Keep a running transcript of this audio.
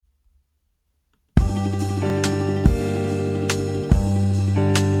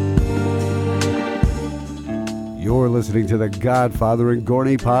listening to the Godfather and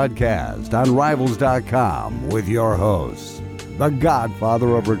Gorney podcast on Rivals.com with your hosts, the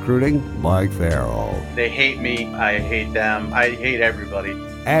Godfather of Recruiting, Mike Farrell. They hate me. I hate them. I hate everybody.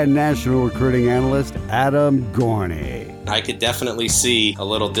 And National Recruiting Analyst, Adam Gorney. I could definitely see a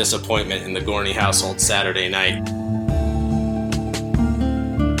little disappointment in the Gorney household Saturday night.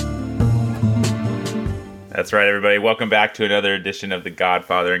 That's right, everybody. Welcome back to another edition of the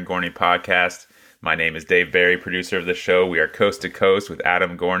Godfather and Gorney podcast. My name is Dave Barry, producer of the show. We are coast to coast with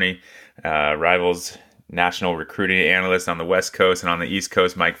Adam Gorney, Rivals National Recruiting Analyst on the West Coast, and on the East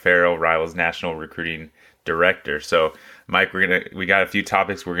Coast, Mike Farrell, Rivals National Recruiting Director. So, Mike, we got a few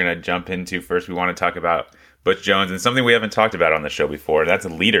topics we're gonna jump into. First, we want to talk about Butch Jones and something we haven't talked about on the show before. That's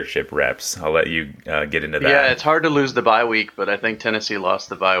leadership reps. I'll let you get into that. Yeah, it's hard to lose the bye week, but I think Tennessee lost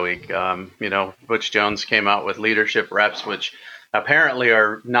the bye week. Butch Jones came out with leadership reps, which apparently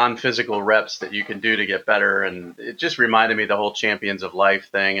are non-physical reps that you can do to get better. And it just reminded me of the whole Champions of Life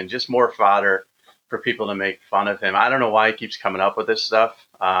thing and just more fodder for people to make fun of him. I don't know why he keeps coming up with this stuff.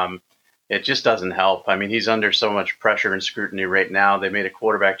 It just doesn't help. I mean, he's under so much pressure and scrutiny right now. They made a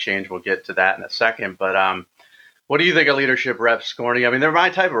quarterback change. We'll get to that in a second. But what do you think of leadership reps, Gorney? I mean, they're my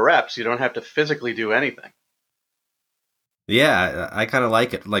type of reps. You don't have to physically do anything. Yeah, I kind of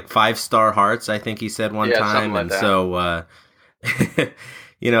like it. Like 5-star hearts, I think he said one time. Like and that. So,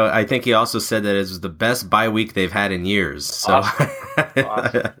 I think he also said that it was the best bye week they've had in years. So, Awesome.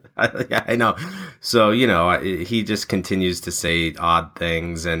 Yeah, I know. So, he just continues to say odd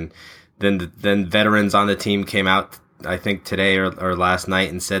things. And then veterans on the team came out, I think today or last night,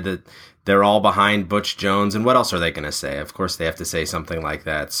 and said that they're all behind Butch Jones. And what else are they going to say? Of course, they have to say something like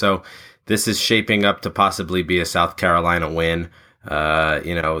that. So this is shaping up to possibly be a South Carolina win.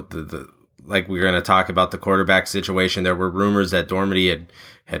 Like we're going to talk about the quarterback situation. There were rumors that Dormady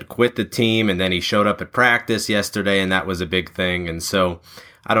had quit the team, and then he showed up at practice yesterday, and that was a big thing. And so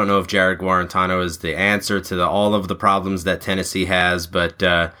I don't know if Jared Guarantano is the answer to all of the problems that Tennessee has, but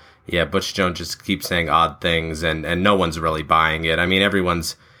Butch Jones just keeps saying odd things, and no one's really buying it. I mean,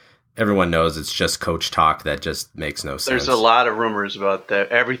 everyone knows it's just coach talk that just makes no sense. There's a lot of rumors about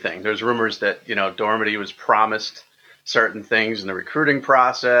everything. There's rumors that, Dormady was promised certain things in the recruiting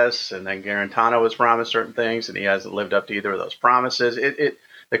process, and then Guarantano was promised certain things, and he hasn't lived up to either of those promises.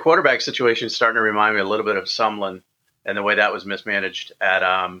 The quarterback situation is starting to remind me a little bit of Sumlin and the way that was mismanaged at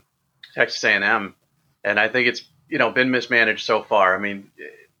Texas A&M. And I think it's, been mismanaged so far. I mean,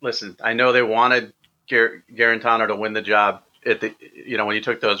 listen, I know they wanted Guarantano to win the job when you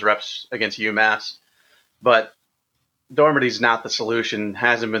took those reps against UMass, but Dormady's not the solution,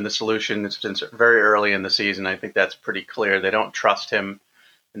 hasn't been the solution. It's been very early in the season. I think that's pretty clear. They don't trust him.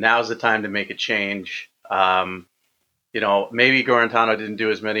 Now's the time to make a change. Maybe Guarantano didn't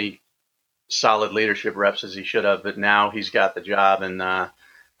do as many solid leadership reps as he should have, but now he's got the job, and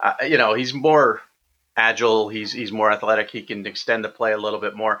he's more agile. He's more athletic. He can extend the play a little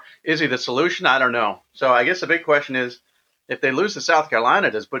bit more. Is he the solution? I don't know. So I guess the big question is, if they lose to South Carolina,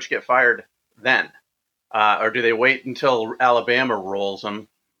 does Butch get fired then? Or do they wait until Alabama rolls him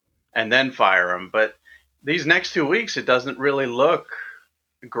and then fire him? But these next 2 weeks, it doesn't really look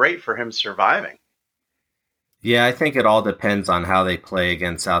great for him surviving. Yeah, I think it all depends on how they play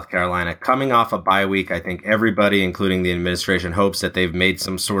against South Carolina. Coming off a bye week, I think everybody, including the administration, hopes that they've made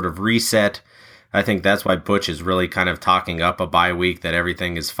some sort of reset. I think that's why Butch is really kind of talking up a bye week, that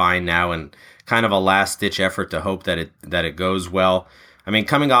everything is fine now, and kind of a last-ditch effort to hope that it goes well. I mean,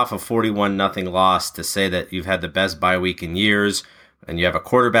 coming off a 41-0 loss, to say that you've had the best bye week in years, and you have a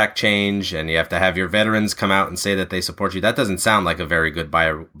quarterback change, and you have to have your veterans come out and say that they support you, that doesn't sound like a very good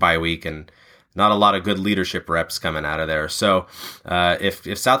bye week, and not a lot of good leadership reps coming out of there. So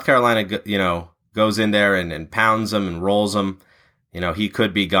if South Carolina goes in there and pounds them and rolls them, he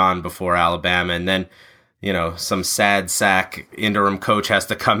could be gone before Alabama, and then some sad sack interim coach has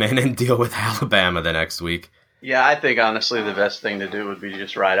to come in and deal with Alabama the next week. Yeah, I think honestly the best thing to do would be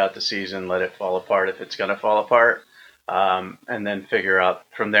just ride out the season, let it fall apart if it's going to fall apart, and then figure out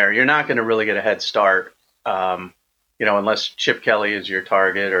from there. You're not going to really get a head start, unless Chip Kelly is your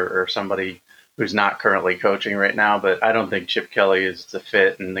target or somebody who's not currently coaching right now. But I don't think Chip Kelly is the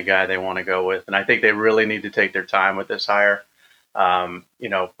fit and the guy they want to go with. And I think they really need to take their time with this hire.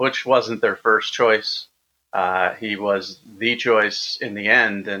 Butch wasn't their first choice. He was the choice in the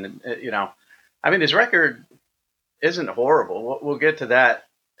end. And, his record isn't horrible. We'll get to that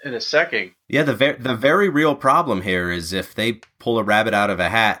in a second. Yeah, the very real problem here is if they pull a rabbit out of a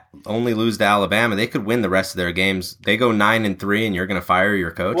hat, only lose to Alabama, they could win the rest of their games. They go 9-3, and you're going to fire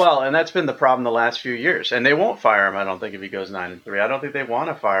your coach. Well, and that's been the problem the last few years, and they won't fire him. I don't think if he goes 9-3, I don't think they want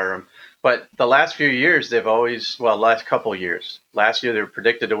to fire him. But the last few years, they've always last couple years. Last year they were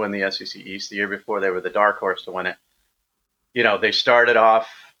predicted to win the SEC East. The year before they were the dark horse to win it. They started off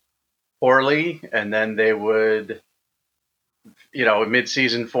poorly, and then they would,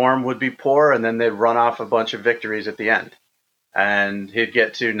 mid-season form would be poor, and then they'd run off a bunch of victories at the end. And he'd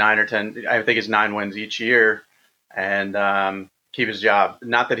get to 9 or 10, I think it's 9 wins each year, and keep his job.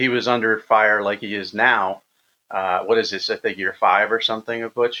 Not that he was under fire like he is now. What is this? I think year 5 or something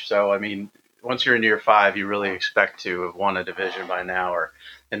of Butch. So, I mean, once you're in year 5, you really expect to have won a division by now or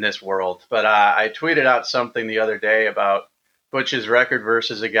in this world. But I tweeted out something the other day about Butch's record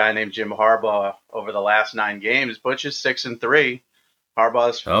versus a guy named Jim Harbaugh over the last 9 games. Butch is 6-3.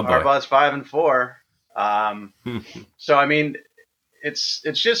 Harbaugh's 5-4. So, I mean, it's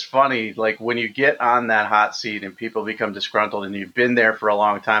just funny, like when you get on that hot seat and people become disgruntled and you've been there for a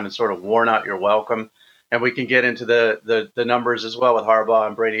long time and sort of worn out your welcome. And we can get into the numbers as well with Harbaugh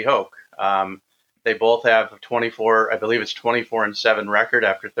and Brady Hoke. They both have 24, I believe it's 24-7 record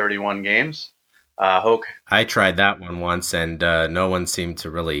after 31 games. Hoke. I tried that one once, and no one seemed to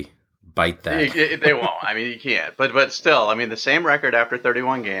really bite that. They won't. I mean, you can't. But still, I mean, the same record after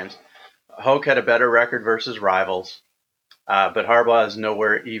 31 games. Hoke had a better record versus rivals. But Harbaugh is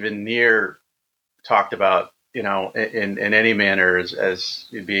nowhere even near talked about, in any manner as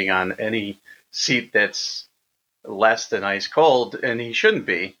being on any seat that's less than ice cold, and he shouldn't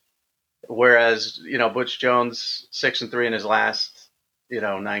be. Whereas, Butch Jones 6-3 in his last,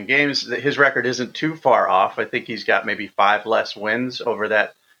 9 games, his record isn't too far off. I think he's got maybe 5 less wins over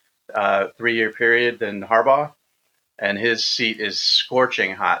that 3-year period than Harbaugh, and his seat is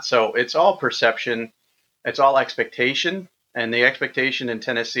scorching hot. So it's all perception, it's all expectation, and the expectation in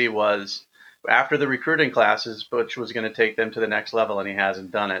Tennessee was after the recruiting classes, Butch was going to take them to the next level, and he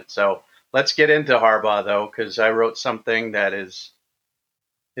hasn't done it. So let's get into Harbaugh, though, because I wrote something that is,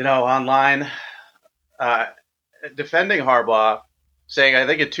 online defending Harbaugh, saying I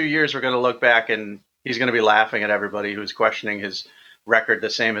think in 2 years we're going to look back and he's going to be laughing at everybody who's questioning his record the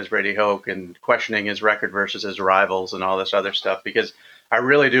same as Brady Hoke and questioning his record versus his rivals and all this other stuff, because I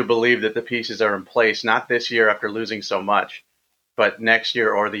really do believe that the pieces are in place, not this year after losing so much, but next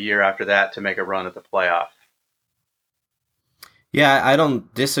year or the year after that to make a run at the playoff. Yeah, I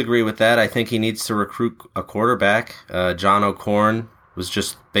don't disagree with that. I think he needs to recruit a quarterback. John O'Korn was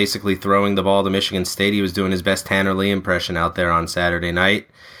just basically throwing the ball to Michigan State. He was doing his best Tanner Lee impression out there on Saturday night.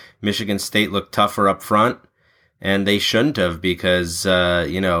 Michigan State looked tougher up front, and they shouldn't have because,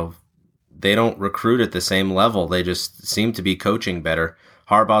 they don't recruit at the same level. They just seem to be coaching better.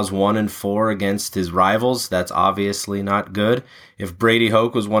 Harbaugh's 1-4 against his rivals. That's obviously not good. If Brady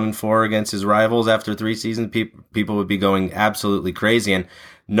Hoke was 1-4 against his rivals after 3 seasons, people would be going absolutely crazy. And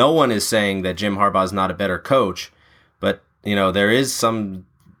no one is saying that Jim Harbaugh's not a better coach, but there is some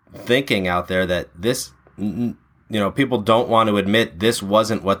thinking out there that this, people don't want to admit this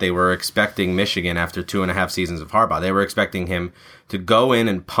wasn't what they were expecting Michigan after 2.5 seasons of Harbaugh. They were expecting him to go in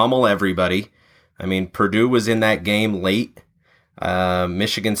and pummel everybody. I mean, Purdue was in that game late.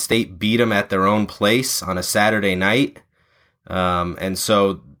 Michigan State beat them at their own place on a Saturday night. And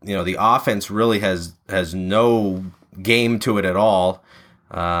so, the offense really has no game to it at all.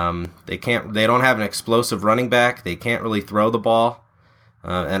 They don't have an explosive running back. They can't really throw the ball.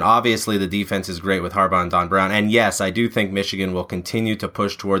 And obviously the defense is great with Harbaugh and Don Brown. And yes, I do think Michigan will continue to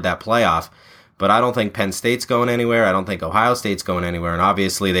push toward that playoff, but I don't think Penn State's going anywhere. I don't think Ohio State's going anywhere. And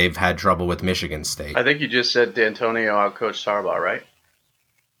obviously they've had trouble with Michigan State. I think you just said D'Antonio outcoached Harbaugh, right?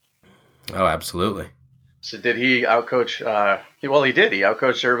 Oh, absolutely. So did he outcoach? He did. He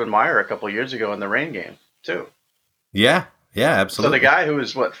outcoached Urban Meyer a couple years ago in the rain game too. Yeah, absolutely. So the guy who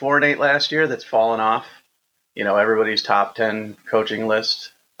was 4-8 last year, that's fallen off, everybody's top 10 coaching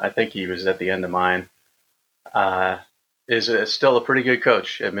list. I think he was at the end of mine. Is still a pretty good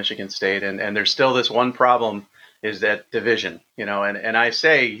coach at Michigan State, and there's still this one problem is that division, and I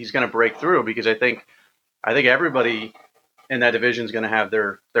say he's going to break through because I think everybody in that division is going to have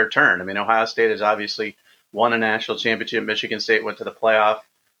their turn. I mean, Ohio State has obviously won a national championship. Michigan State went to the playoff.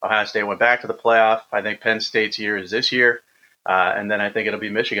 Ohio State went back to the playoff. I think Penn State's year is this year. And then I think it'll be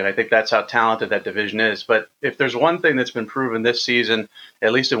Michigan. I think that's how talented that division is. But if there's one thing that's been proven this season,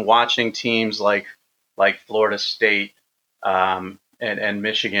 at least in watching teams like Florida State and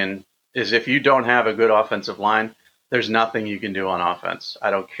Michigan, is if you don't have a good offensive line, there's nothing you can do on offense. I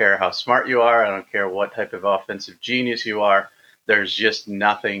don't care how smart you are. I don't care what type of offensive genius you are. there's just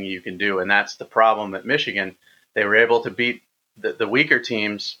nothing you can do. And that's the problem at Michigan. They were able to beat the weaker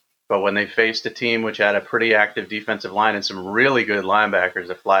teams, but when they faced a team which had a pretty active defensive line and some really good linebackers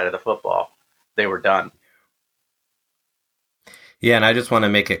that fly to the football, they were done. Yeah, and I just want to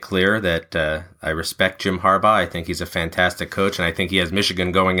make it clear that I respect Jim Harbaugh. I think he's a fantastic coach, and I think he has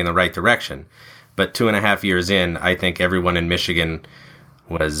Michigan going in the right direction. But 2.5 years in, I think everyone in Michigan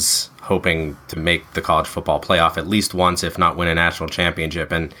was hoping to make the college football playoff at least once, if not win a national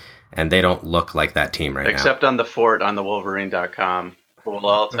championship, and they don't look like that team right now. Except on the fort on the Wolverine.com. We'll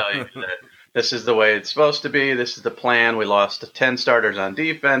all tell you that this is the way it's supposed to be. This is the plan. We lost 10 starters on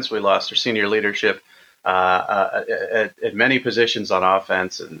defense. We lost our senior leadership at many positions on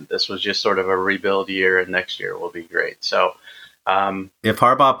offense, and this was just sort of a rebuild year, and next year will be great. So if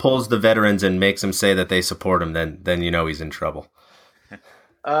Harbaugh pulls the veterans and makes them say that they support him, then he's in trouble.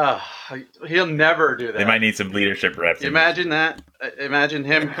 He'll never do that. They might need some leadership reps. Imagine that. Imagine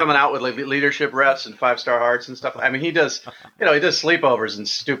him coming out with leadership reps and 5-star hearts and stuff. I mean, he does sleepovers and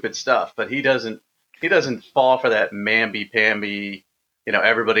stupid stuff, but he doesn't fall for that mamby-pamby,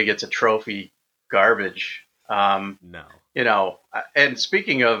 everybody gets a trophy garbage. No. And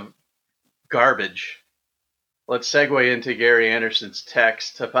speaking of garbage, let's segue into Gary Andersen's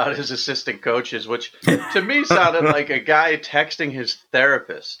text about his assistant coaches, which to me sounded like a guy texting his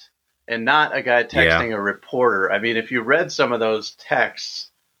therapist and not a guy texting a reporter. I mean, if you read some of those texts,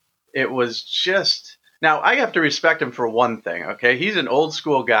 it was just... Now, I have to respect him for one thing, okay? He's an old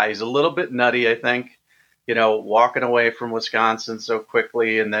school guy. He's a little bit nutty, I think, walking away from Wisconsin so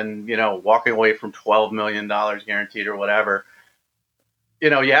quickly and then, walking away from $12 million guaranteed or whatever.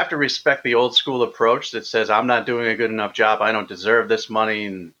 You have to respect the old school approach that says, I'm not doing a good enough job. I don't deserve this money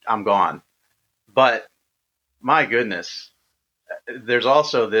and I'm gone. But my goodness, there's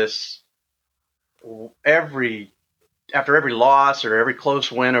also this after every loss or every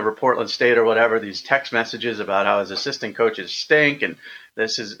close win over Portland State or whatever, these text messages about how his assistant coaches stink. And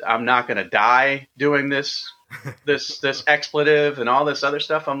I'm not going to die doing this expletive and all this other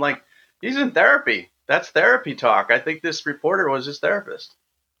stuff. I'm like, he's in therapy. That's therapy talk. I think this reporter was his therapist.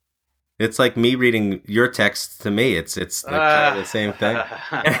 It's like me reading your text to me. It's kind of the same thing.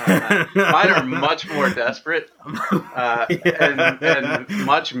 Mine are much more desperate and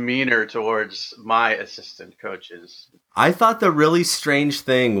much meaner towards my assistant coaches. I thought the really strange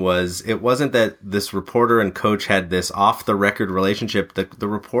thing was it wasn't that this reporter and coach had this off-the-record relationship. The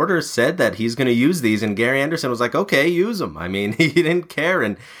reporter said that he's going to use these, and Gary Andersen was like, okay, use them. I mean, he didn't care,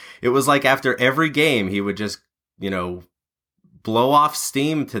 and it was like after every game, he would just, blow off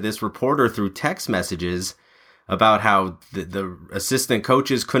steam to this reporter through text messages about how the assistant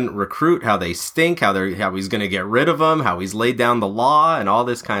coaches couldn't recruit, how they stink, how he's going to get rid of them, how he's laid down the law, and all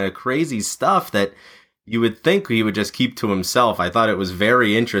this kind of crazy stuff that you would think he would just keep to himself. I thought it was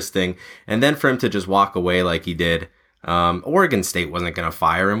very interesting. And then for him to just walk away like he did, Oregon State wasn't going to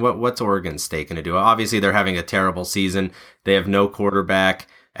fire him. What's Oregon State going to do? Obviously, they're having a terrible season. They have no quarterback.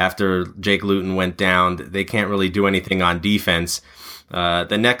 After Jake Luton went down, they can't really do anything on defense.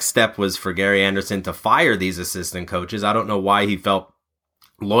 The next step was for Gary Andersen to fire these assistant coaches. I don't know why he felt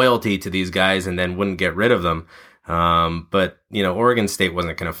loyalty to these guys and then wouldn't get rid of them. But Oregon State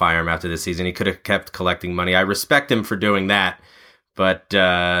wasn't going to fire him after this season. He could have kept collecting money. I respect him for doing that. But,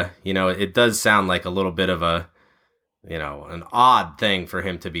 it does sound like a little bit of an odd thing for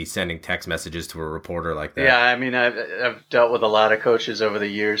him to be sending text messages to a reporter like that. Yeah, I mean, I've dealt with a lot of coaches over the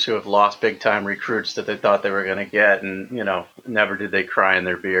years who have lost big-time recruits that they thought they were going to get, and, never did they cry in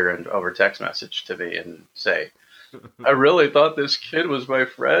their beer and over text message to me and say, I really thought this kid was my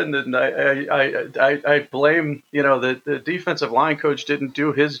friend, and I blame, the defensive line coach didn't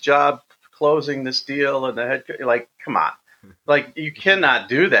do his job closing this deal, and the head coach, like, come on. Like, you cannot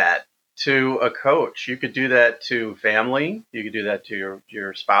do that to a coach. You could do that to family. You could do that to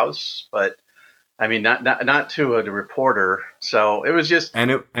your spouse, but I mean, not to a reporter. So it was just,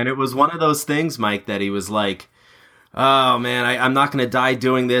 and it was one of those things, Mike, that he was like, oh man, I'm not going to die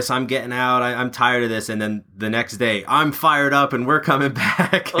doing this. I'm getting out. I'm tired of this. And then the next day, I'm fired up and we're coming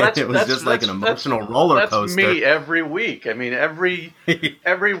back. Well, and it was just like an emotional roller coaster. That's me every week. I mean, every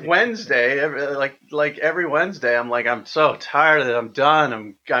Wednesday, every Wednesday, I'm like, I'm so tired of it. I'm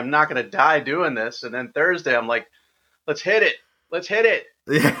done. I'm not going to die doing this. And then Thursday, I'm like, let's hit it. What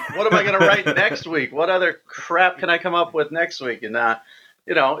am I going to write next week? What other crap can I come up with next week? And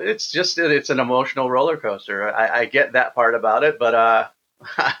it's an emotional roller coaster. I get that part about it, but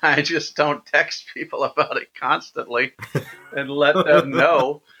I just don't text people about it constantly and let them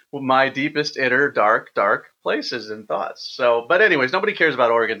know my deepest inner dark places and thoughts. So, but anyways, nobody cares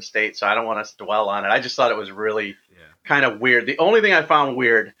about Oregon State, so I don't want us to dwell on it. I just thought it was really kind of weird. The only thing I found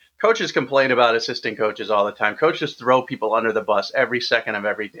weird, coaches complain about assistant coaches all the time. Coaches throw people under the bus every second of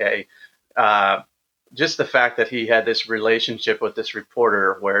every day. Just the fact that he had this relationship with this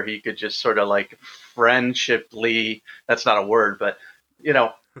reporter where he could just sort of like friendshiply, that's not a word, but,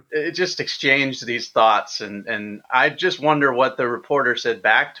 it just exchanged these thoughts. And I just wonder what the reporter said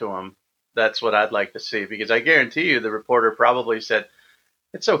back to him. That's what I'd like to see, because I guarantee you the reporter probably said,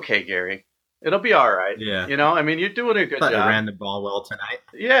 "It's okay, Gary. It'll be all right." Yeah. You're doing a good job. I ran the ball well tonight.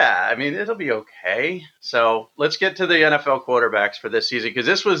 Yeah, it'll be okay. So let's get to the NFL quarterbacks for this season, because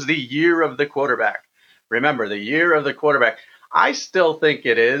this was the year of the quarterback. Remember, the year of the quarterback. I still think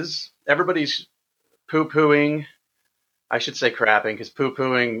it is. Everybody's poo-pooing. I should say crapping, because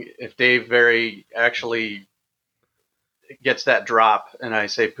poo-pooing, if Dave Berry actually gets that drop, and I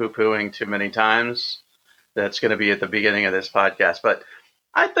say poo-pooing too many times, that's going to be at the beginning of this podcast. But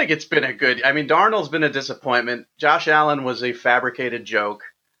I think it's been Darnold's been a disappointment. Josh Allen was a fabricated joke.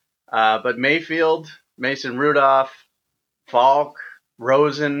 But Mayfield, Mason Rudolph, Falk,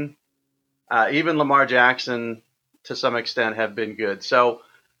 Rosen, even Lamar Jackson, to some extent, have been good. So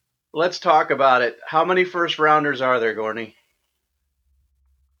let's talk about it. How many first rounders are there, Gorney?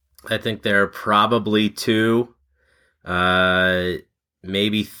 I think there are probably 2,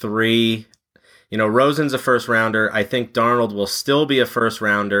 maybe 3. Rosen's a first rounder. I think Darnold will still be a first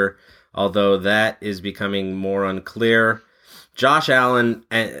rounder, although that is becoming more unclear. Josh Allen,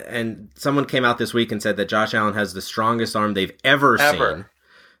 and someone came out this week and said that Josh Allen has the strongest arm they've ever seen.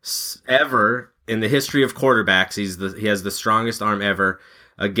 Ever in the history of quarterbacks. He has the strongest arm ever.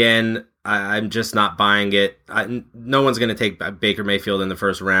 Again, I'm just not buying it. No one's going to take Baker Mayfield in the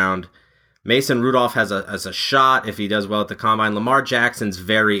first round. Mason Rudolph has a shot if he does well at the combine. Lamar Jackson's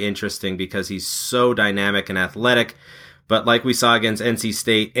very interesting because he's so dynamic and athletic. But like we saw against NC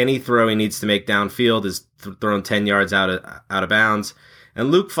State, any throw he needs to make downfield is thrown 10 yards out of bounds.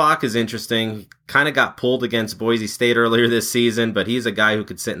 And Luke Falk is interesting. He kind of got pulled against Boise State earlier this season, but he's a guy who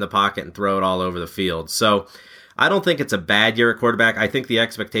could sit in the pocket and throw it all over the field. So I don't think it's a bad year at quarterback. I think the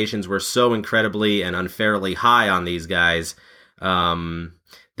expectations were so incredibly and unfairly high on these guys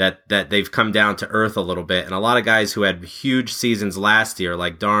that they've come down to earth a little bit. And a lot of guys who had huge seasons last year,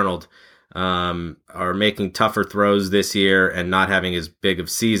 like Darnold, are making tougher throws this year and not having as big of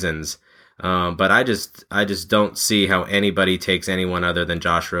seasons. But I just don't see how anybody takes anyone other than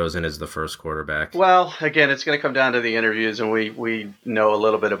Josh Rosen as the first quarterback. Well, again, it's going to come down to the interviews, and we know a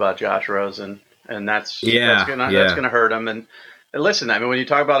little bit about Josh Rosen, and that's going to hurt him. And listen, when you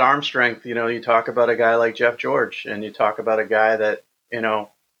talk about arm strength, you talk about a guy like Jeff George, and you talk about a guy that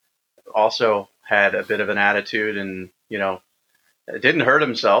also had a bit of an attitude, and didn't hurt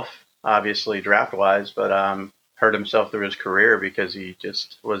himself, obviously draft wise, but hurt himself through his career because he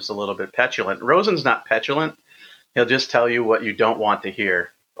just was a little bit petulant. Rosen's not petulant. He'll just tell you what you don't want to hear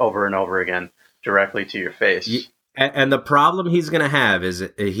over and over again directly to your face. And the problem he's going to have is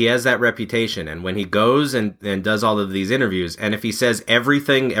he has that reputation. And when he goes and does all of these interviews, and if he says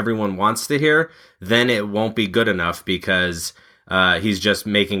everything everyone wants to hear, then it won't be good enough because he's just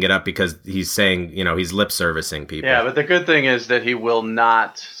making it up because he's saying, he's lip servicing people. Yeah, but the good thing is that he will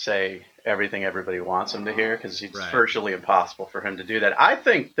not say everything everybody wants him to hear, because it's virtually impossible for him to do that. I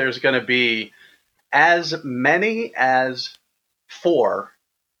think there's going to be as many as 4,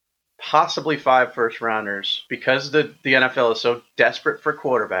 possibly 5 first rounders, because the NFL is so desperate for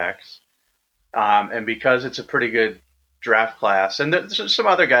quarterbacks, and because it's a pretty good draft class. And there's some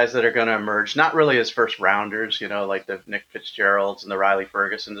other guys that are going to emerge, not really as first rounders, like the Nick Fitzgeralds and the Riley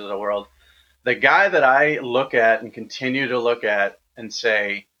Fergusons of the world. The guy that I look at and continue to look at and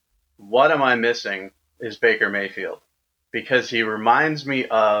say, what am I missing, is Baker Mayfield, because he reminds me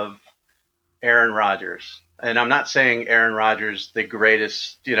of Aaron Rodgers. And I'm not saying Aaron Rodgers, the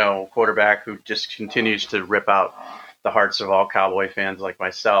greatest, quarterback who just continues to rip out the hearts of all Cowboy fans like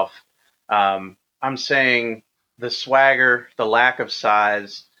myself. I'm saying the swagger, the lack of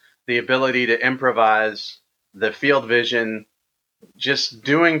size, the ability to improvise, the field vision, just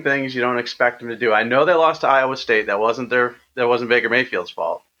doing things you don't expect him to do. I know they lost to Iowa State. That wasn't Baker Mayfield's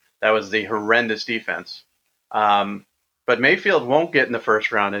fault. That was the horrendous defense. But Mayfield won't get in the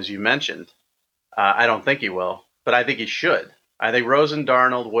first round, as you mentioned. I don't think he will, but I think he should. I think Rosen,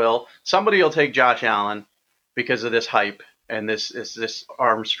 Darnold will. Somebody will take Josh Allen because of this hype and this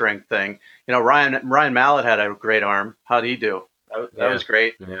arm strength thing. Ryan Mallett had a great arm. How'd he do? That was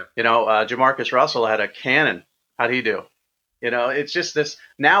great. Yeah. Jamarcus Russell had a cannon. How'd he do? It's just this.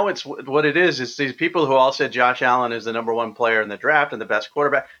 Now it's what it is. It's these people who all said Josh Allen is the number 1 player in the draft and the best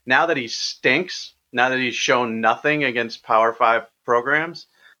quarterback. Now that he stinks, now that he's shown nothing against Power 5 programs,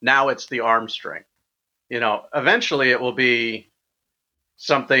 now it's the arm strength. eventually it will be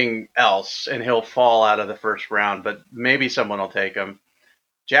something else and he'll fall out of the first round, but maybe someone will take him.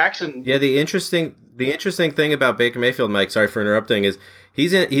 Jackson. Yeah, the interesting thing about Baker Mayfield, Mike, sorry for interrupting, is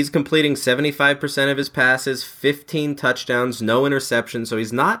he's completing 75% of his passes, 15 touchdowns, no interceptions, so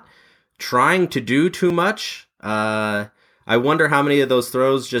he's not trying to do too much. I wonder how many of those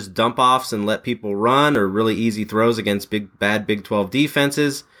throws just dump offs and let people run, or really easy throws against bad Big 12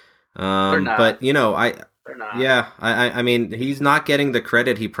 defenses. They're not. But They're not. yeah, I mean, he's not getting the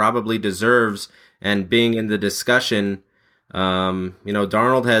credit he probably deserves, and being in the discussion.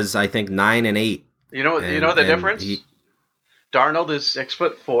 Darnold has, I think, 9 and 8. You know the difference? Darnold is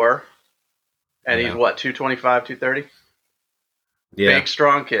 6'4", and he's what, 225, 230? Yeah. Big,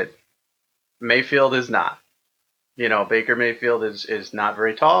 strong kid. Mayfield is not. Baker Mayfield is not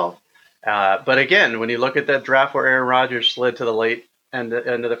very tall. But again, when you look at that draft where Aaron Rodgers slid to the late end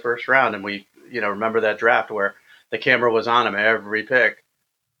of the first round, and we, remember that draft where the camera was on him every pick,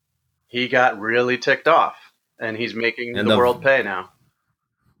 he got really ticked off, and he's making the world pay now.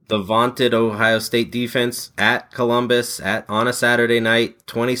 The vaunted Ohio State defense at Columbus on a Saturday night,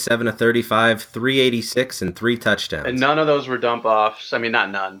 27-35, 386, and 3 touchdowns. And none of those were dump offs. I mean,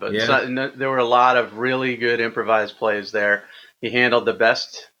 not none, but there were a lot of really good improvised plays there. He handled the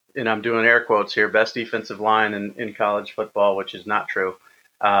best, and I'm doing air quotes here, best defensive line in college football, which is not true.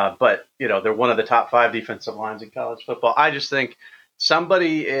 But, they're one of the top 5 defensive lines in college football. I just think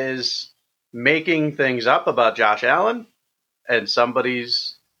somebody is making things up about Josh Allen, and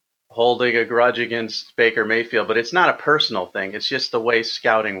somebody's holding a grudge against Baker Mayfield, but it's not a personal thing. It's just the way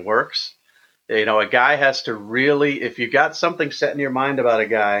scouting works. A guy has to really, if you got something set in your mind about a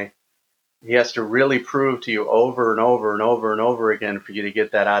guy, he has to really prove to you over and over and over and over again for you to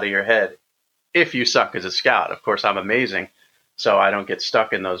get that out of your head. If you suck as a scout, of course, I'm amazing, so I don't get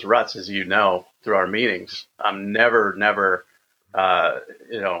stuck in those ruts, as you know, through our meetings. I'm never,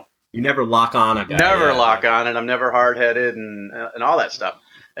 You never lock on a guy. Never lock on, and I'm never hard-headed and all that stuff.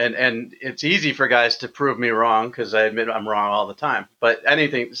 And it's easy for guys to prove me wrong because I admit I'm wrong all the time. But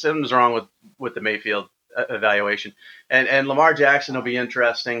something's wrong with the Mayfield evaluation. And Lamar Jackson will be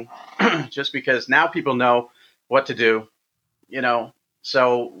interesting just because now people know what to do,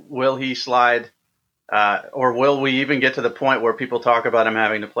 So will he slide or will we even get to the point where people talk about him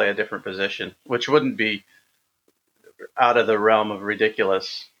having to play a different position, which wouldn't be out of the realm of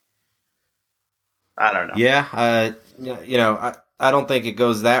ridiculous. I don't know. Yeah, I don't think it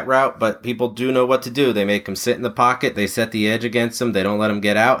goes that route, but people do know what to do. They make him sit in the pocket, they set the edge against him, they don't let him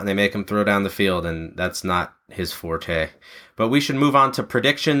get out, and they make him throw down the field, and that's not his forte. But we should move on to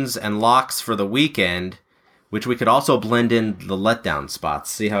predictions and locks for the weekend, which we could also blend in the letdown spots.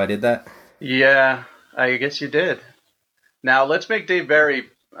 See how I did that? Yeah, I guess you did. Now, let's make Dave Barry,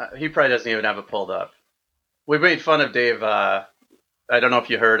 he probably doesn't even have it pulled up. We made fun of Dave. I don't know if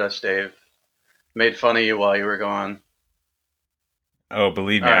you heard us, Dave. Made fun of you while you were gone. Oh,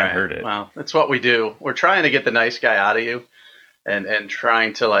 believe me, I heard it. Well, that's what we do. We're trying to get the nice guy out of you and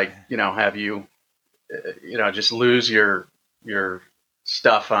trying to, have you, just lose your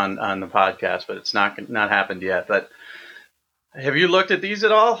stuff on the podcast, but it's not happened yet. But have you looked at these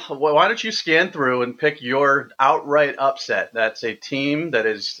at all? Why don't you scan through and pick your outright upset? That's a team that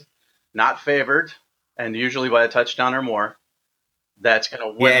is not favored, and usually by a touchdown or more. That's going to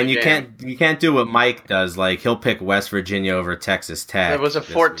win. Yeah, and the game. you can't do what Mike does. Like, he'll pick West Virginia over Texas Tech. It was a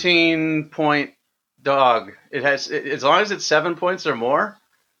 14-point dog. It has, as long as it's 7 points or more,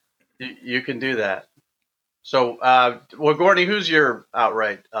 you can do that. So, Gorney, who's your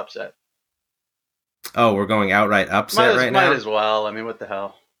outright upset? Oh, we're going outright upset right now? Might as well. I mean, what the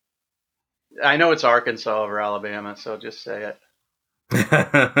hell? I know it's Arkansas over Alabama, so just say it.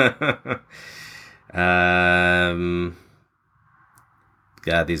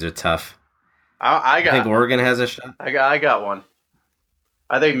 God, these are tough. I think Oregon has a shot. I got one.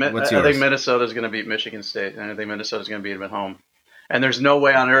 I think yours? Minnesota's going to beat Michigan State, and I think Minnesota's going to beat them at home. And there's no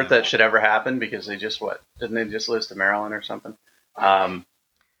way on earth that should ever happen because they just didn't they just lose to Maryland or something? And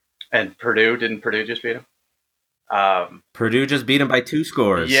didn't Purdue just beat them? Purdue just beat them by 2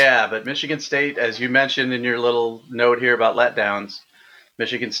 scores. Yeah, but Michigan State, as you mentioned in your little note here about letdowns,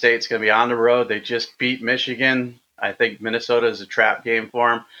 Michigan State's going to be on the road. They just beat Michigan. I think Minnesota is a trap game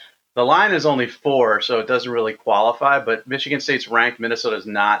for them. The line is only 4, so it doesn't really qualify, but Michigan State's ranked, Minnesota's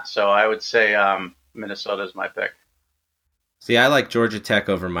not, so I would say Minnesota is my pick. See, I like Georgia Tech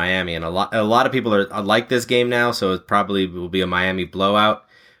over Miami, and a lot of people are like this game now, so it probably will be a Miami blowout.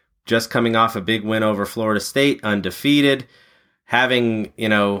 Just coming off a big win over Florida State, undefeated, having,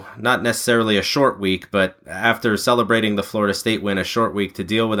 not necessarily a short week, but after celebrating the Florida State win, a short week to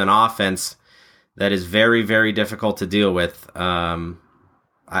deal with an offense that is very, very difficult to deal with. I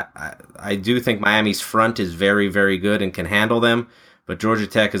do think Miami's front is very, very good and can handle them, but Georgia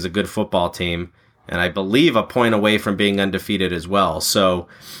Tech is a good football team, and I believe a point away from being undefeated as well. So,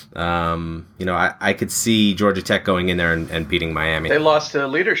 I could see Georgia Tech going in there and beating Miami. They lost to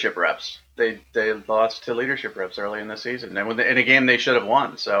leadership reps. They lost to leadership reps early in the season, and in a game they should have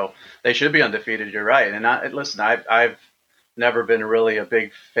won. So they should be undefeated. You're right. And I've never been really a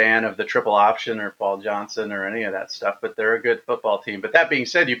big fan of the triple option or Paul Johnson or any of that stuff, but they're a good football team. But that being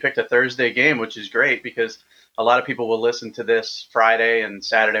said, you picked a Thursday game, which is great because a lot of people will listen to this Friday and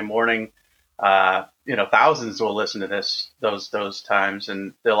Saturday morning. Thousands will listen to this those times,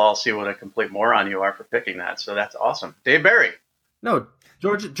 and they'll all see what a complete moron you are for picking that. So that's awesome. Dave Barry. No,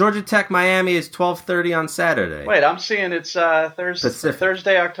 Georgia Tech Miami is 12:30 on Saturday. Wait, I'm seeing it's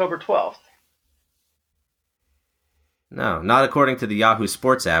Thursday, October 12th. No, not according to the Yahoo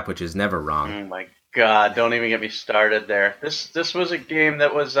Sports app, which is never wrong. Oh my God! Don't even get me started there. This was a game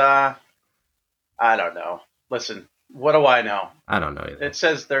that was I don't know. Listen, what do I know? I don't know either. It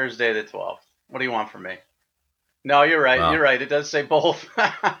says Thursday the 12th. What do you want from me? No, you're right. Well. You're right. It does say both.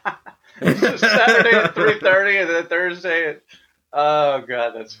 It's Saturday at 3:30 and then Thursday at... Oh,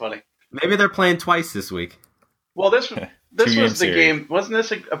 God, that's funny. Maybe they're playing twice this week. Well, this was the series. game. Wasn't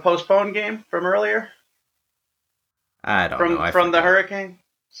this a postponed game from earlier? I don't know. From the Hurricane?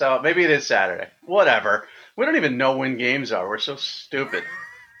 So maybe it is Saturday. Whatever. We don't even know when games are. We're so stupid.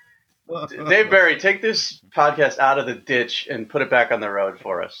 Dave Barry, take this podcast out of the ditch and put it back on the road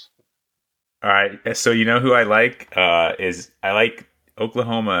for us. All right. So you know who I like? I like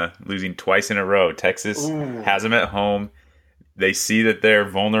Oklahoma losing twice in a row. Texas has them at home. They see that they're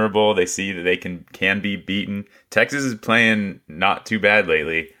vulnerable. They see that they can be beaten. Texas is playing not too bad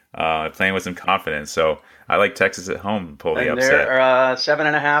lately, playing with some confidence. So I like Texas at home to pull the upset. They're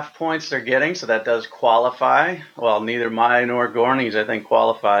 7.5 points they're getting, so that does qualify. Well, neither mine nor Gorney's, I think,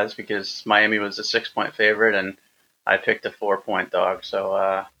 qualifies because Miami was a 6-point favorite, and I picked a 4-point dog.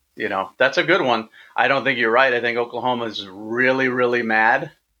 So, that's a good one. I don't think you're right. I think Oklahoma's really, really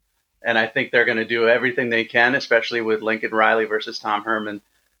mad. And I think they're going to do everything they can, especially with Lincoln Riley versus Tom Herman,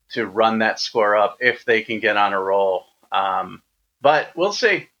 to run that score up if they can get on a roll. But we'll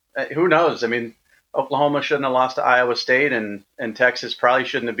see. Who knows? I mean, Oklahoma shouldn't have lost to Iowa State, and Texas probably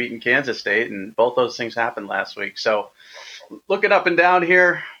shouldn't have beaten Kansas State, and both those things happened last week. So looking up and down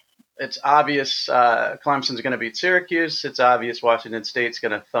here, it's obvious Clemson's going to beat Syracuse. It's obvious Washington State's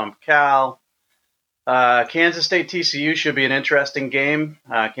going to thump Cal. Kansas State TCU should be an interesting game.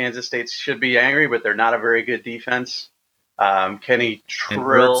 Kansas State should be angry, but they're not a very good defense. Kenny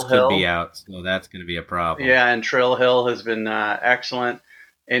Trill Hill could be out, so that's going to be a problem. Yeah, and Trill Hill has been excellent.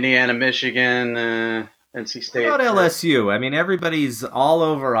 Indiana, Michigan, NC State. What about LSU? I mean, everybody's all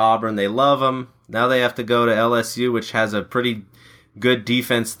over Auburn. They love them. Now they have to go to LSU, which has a pretty good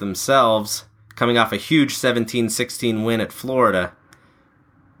defense themselves, coming off a huge 17-16 win at Florida.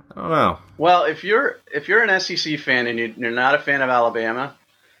 I don't know. Well, if you're an SEC fan and you're not a fan of Alabama,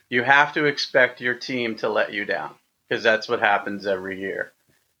 you have to expect your team to let you down because that's what happens every year.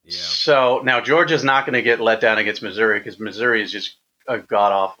 Yeah. So now Georgia's not going to get let down against Missouri because Missouri is just a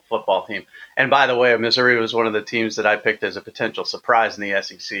god-awful football team. And by the way, Missouri was one of the teams that I picked as a potential surprise in the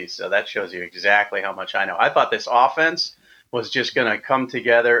SEC, so that shows you exactly how much I know. I thought this offense was just going to come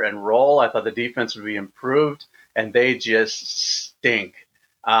together and roll. I thought the defense would be improved, and they just stink.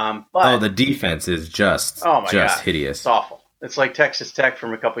 But the defense is just hideous. It's awful. It's like Texas Tech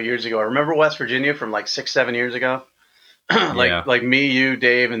from a couple years ago. Remember West Virginia from like 6-7 years ago? like me, you,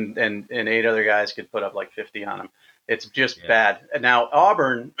 Dave, and 8 other guys could put up like 50 on them. It's just bad. And now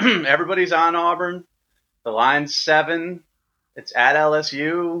Auburn, everybody's on Auburn. The line's 7. It's at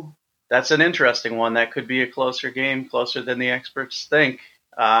LSU. That's an interesting one. That could be a closer game, closer than the experts think.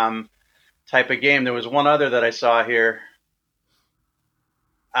 Type of game. There was one other that I saw here.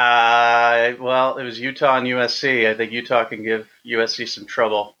 It was Utah and USC. I think Utah can give USC some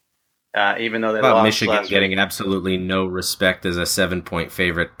trouble, even though they lost Michigan last getting week. absolutely no respect as a 7-point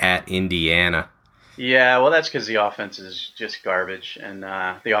favorite at Indiana. Yeah, well, that's because the offense is just garbage, and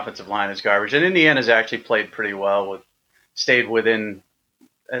the offensive line is garbage. And Indiana's actually played pretty well, stayed within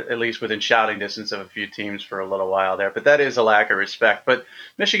at least within shouting distance of a few teams for a little while there. But that is a lack of respect. But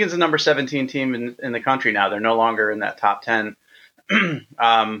Michigan's the number 17 team in the country now. They're no longer in that top 10.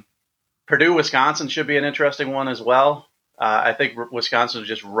 Purdue, Wisconsin should be an interesting one as well. I think Wisconsin will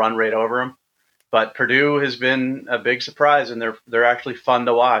just run right over them. But Purdue has been a big surprise, and they're actually fun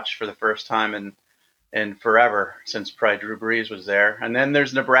to watch for the first time in forever since probably Drew Brees was there. And then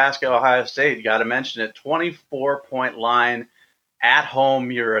there's Nebraska, Ohio State. You got to mention it. 24-point line at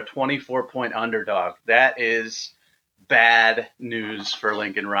home, you're a 24-point underdog. That is bad news for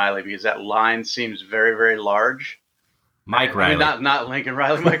Lincoln Riley because that line seems very, very large. Mike Riley. I mean, not Lincoln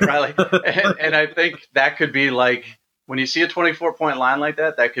Riley, Mike Riley. And I think that could be like, when you see a 24-point line like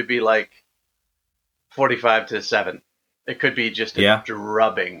that, that could be like 45-7. It could be just a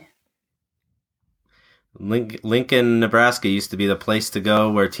drubbing. Lincoln, Nebraska used to be the place to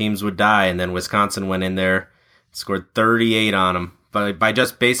go where teams would die, and then Wisconsin went in there, scored 38 on them by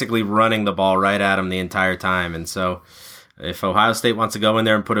just basically running the ball right at them the entire time. And so if Ohio State wants to go in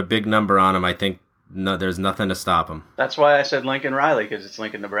there and put a big number on them, I think there's nothing to stop them. That's why I said Lincoln Riley, because it's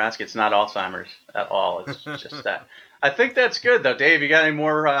Lincoln, Nebraska. It's not Alzheimer's at all. It's just that. I think that's good, though. Dave, you got any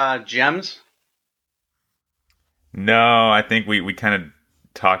more gems? No, I think we kind of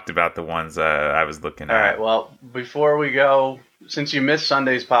talked about the ones I was looking at. All right, well, before we go, since you missed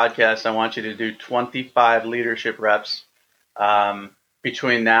Sunday's podcast, I want you to do 25 leadership reps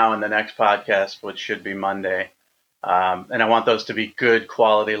between now and the next podcast, which should be Monday. And I want those to be good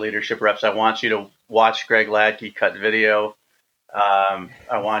quality leadership reps. I want you to watch Greg Ladke cut video. I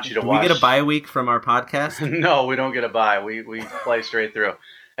want you to watch. Do we get a bye week from our podcast? No, we don't get a bye. We play straight through.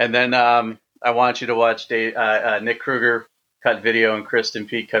 And then I want you to watch Nick Kruger cut video and Kristen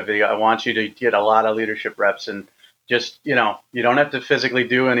Peak cut video. I want you to get a lot of leadership reps and just, you don't have to physically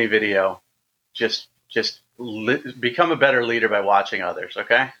do any video. Just become a better leader by watching others.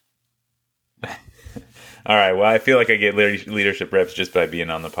 Okay. All right. Well, I feel like I get leadership reps just by being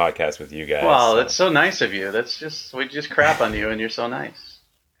on the podcast with you guys. Well, that's so nice of you. We just crap on you and you're so nice.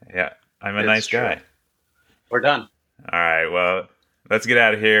 Yeah. I'm a nice guy. We're done. All right. Well, let's get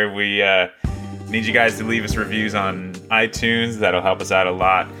out of here. We need you guys to leave us reviews on iTunes. That'll help us out a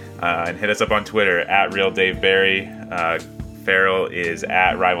lot. And hit us up on Twitter at RealDaveBerry. Farrell is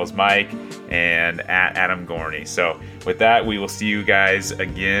at RivalsMike and at Adam Gorney. So with that, we will see you guys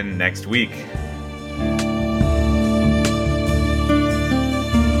again next week.